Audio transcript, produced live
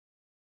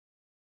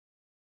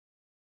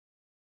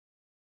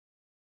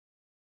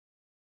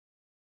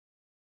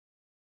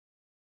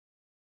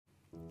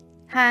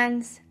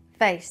Hands,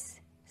 face,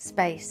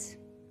 space.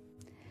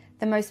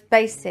 The most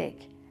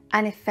basic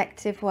and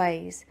effective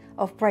ways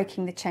of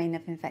breaking the chain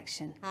of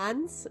infection.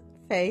 Hands,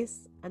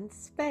 face and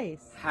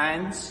space.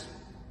 Hands,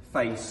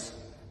 face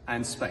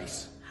and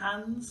space.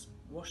 Hands,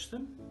 wash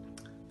them.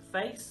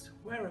 Face,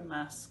 wear a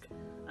mask.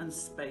 And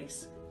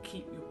space,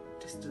 keep your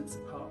distance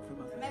apart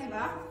from others.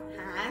 Remember,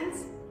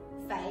 hands,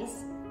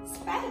 face,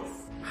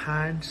 space.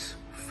 Hands,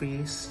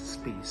 face,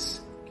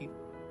 space.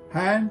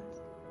 Hand,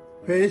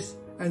 face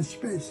and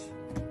space.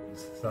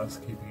 So that's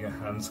keeping your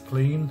hands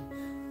clean,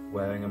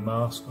 wearing a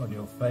mask on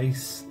your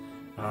face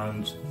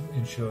and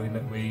ensuring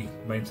that we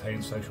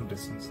maintain social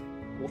distance.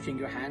 Washing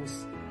your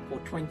hands for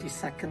 20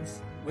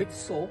 seconds with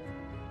soap,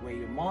 wear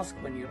your mask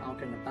when you're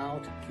out and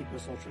about, keep a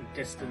social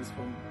distance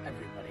from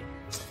everybody.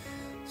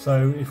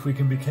 So if we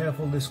can be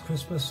careful this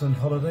Christmas and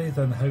holiday,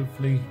 then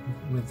hopefully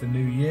with the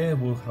new year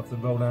we'll have the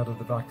rollout of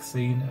the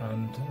vaccine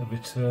and a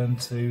return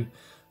to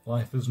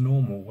life as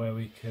normal, where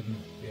we can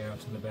be out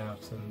and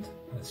about and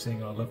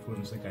seeing our loved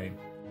ones again.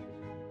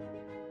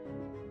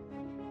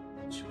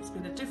 It's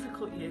been a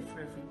difficult year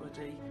for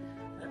everybody,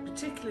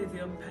 particularly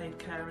the unpaid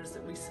carers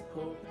that we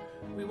support.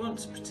 We want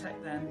to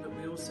protect them, but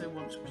we also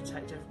want to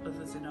protect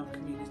others in our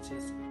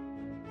communities.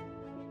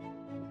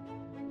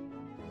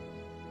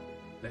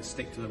 Let's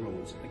stick to the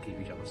rules and keep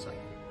each other safe.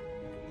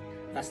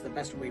 That's the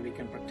best way we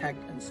can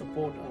protect and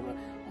support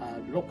our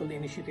local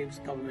initiatives,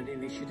 government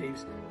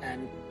initiatives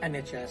and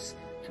NHS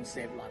and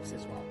save lives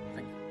as well.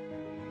 Thank you.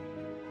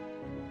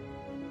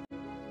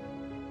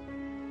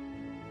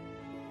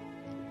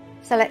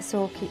 So let's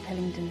all keep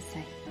Hillingdon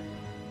safe.